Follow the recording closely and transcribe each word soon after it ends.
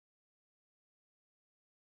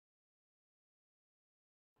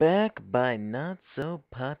Back by not so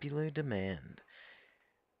popular demand.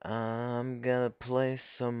 I'm gonna play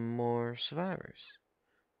some more Survivors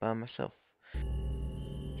by myself.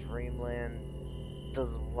 Dreamland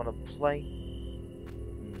doesn't want to play.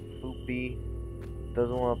 Foopy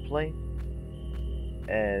doesn't want to play.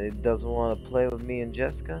 And it doesn't want to play with me and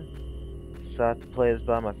Jessica. So I have to play this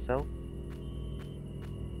by myself.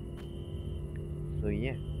 So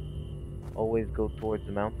yeah, always go towards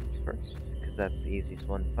the mountains first, because that's the easiest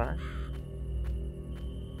one to find.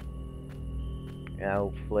 And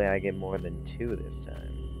hopefully I get more than 2 this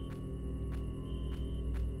time.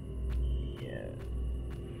 Yeah.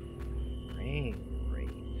 Frame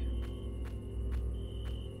rate.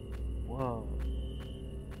 Whoa.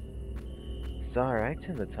 Sorry, I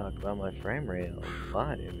tend to talk about my frame rate a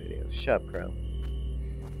lot in videos. Shut up, Crow.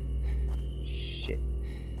 Shit.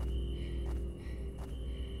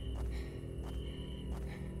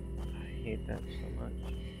 I hate that so much.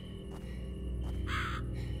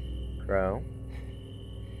 Crow,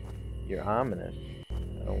 you're ominous.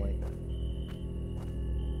 I don't like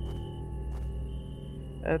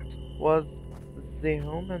that. It was the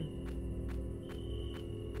Omen.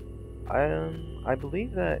 I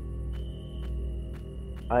believe that.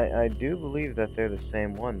 I do believe that they're the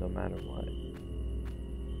same one no matter what.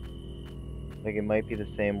 Like, it might be the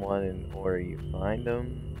same one in order you find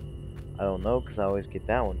them. I don't know, because I always get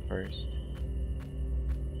that one first.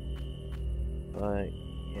 But,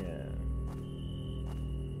 yeah.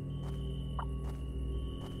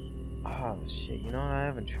 Oh, shit. You know what I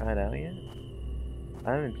haven't tried out yet?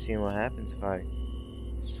 I haven't seen what happens if I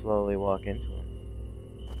slowly walk into them.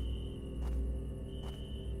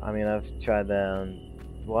 I mean, I've tried that on...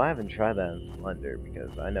 Well, I haven't tried that on Slender,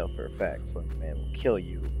 because I know for a fact Slender Man will kill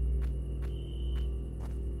you.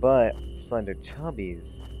 But Slender Chubbies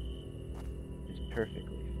is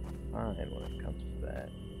perfectly fine when it comes to that.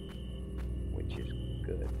 Which is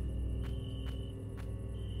good.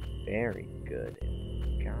 Very good.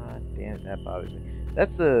 God damn it, that bothers me.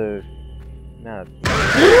 That's a... No, it's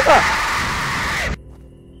not.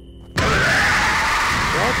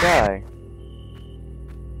 Did I die?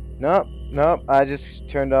 Nope, nope, I just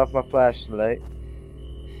turned off my flashlight.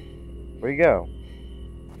 Where'd you go?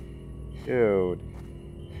 Dude.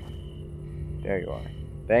 There you are.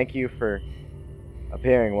 Thank you for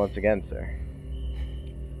appearing once again, sir.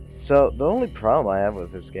 So, the only problem I have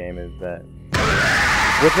with this game is that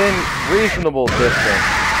within reasonable distance,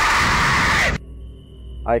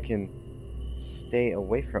 I can stay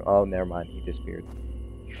away from... Oh, never mind, he disappeared.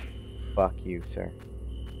 Fuck you, sir.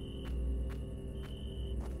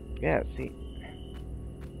 Yeah, see,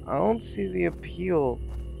 I don't see the appeal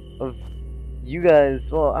of you guys.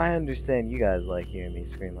 Well, I understand you guys like hearing me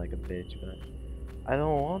scream like a bitch, but I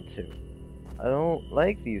don't want to. I don't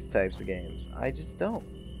like these types of games. I just don't.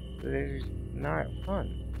 They're just not fun.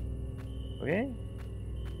 Okay?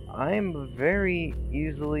 I'm a very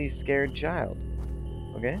easily scared child.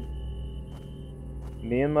 Okay?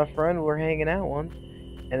 Me and my friend were hanging out once,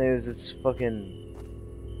 and there was this fucking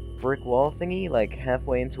brick wall thingy, like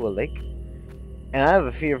halfway into a lake. And I have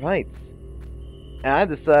a fear of heights. And I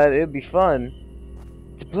decided it'd be fun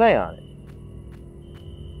to play on it.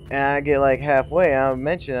 And I get like halfway, I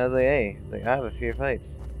mention, I was like, hey, like, I have a fear of heights.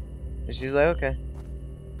 And she's like, okay.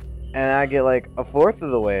 And I get like a fourth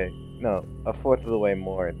of the way, no, a fourth of the way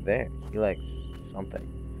more there. He likes something.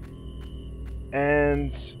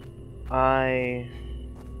 And I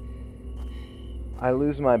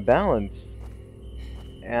lose my balance,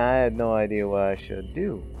 and I had no idea what I should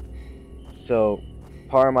do. So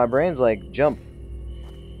part of my brain's like, jump.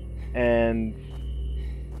 And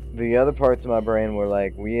the other parts of my brain were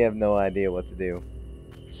like, we have no idea what to do.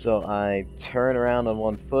 So I turn around on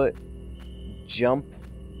one foot, jump,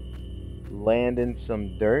 land in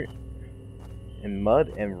some dirt and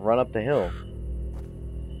mud, and run up the hill.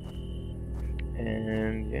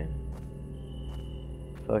 And yeah,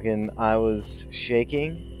 fucking, I was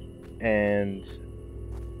shaking, and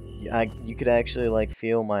you could actually like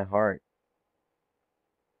feel my heart.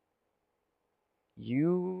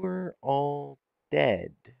 You were all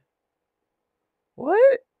dead.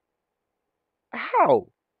 What? How?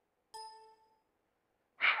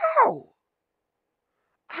 How?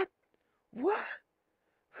 I, what?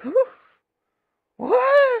 Who?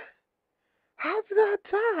 What? How did I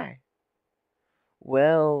die?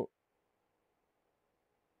 Well,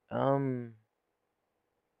 I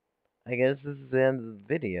guess this is the end of the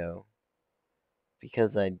video,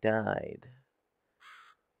 because I died.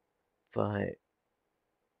 But,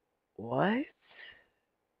 what?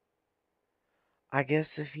 I guess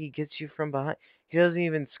if he gets you from behind, he doesn't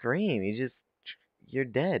even scream, you're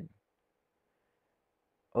dead.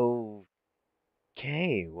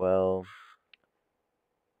 Okay, well,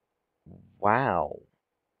 wow.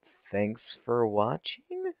 Thanks for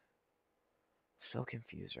watching? So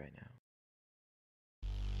confused right now.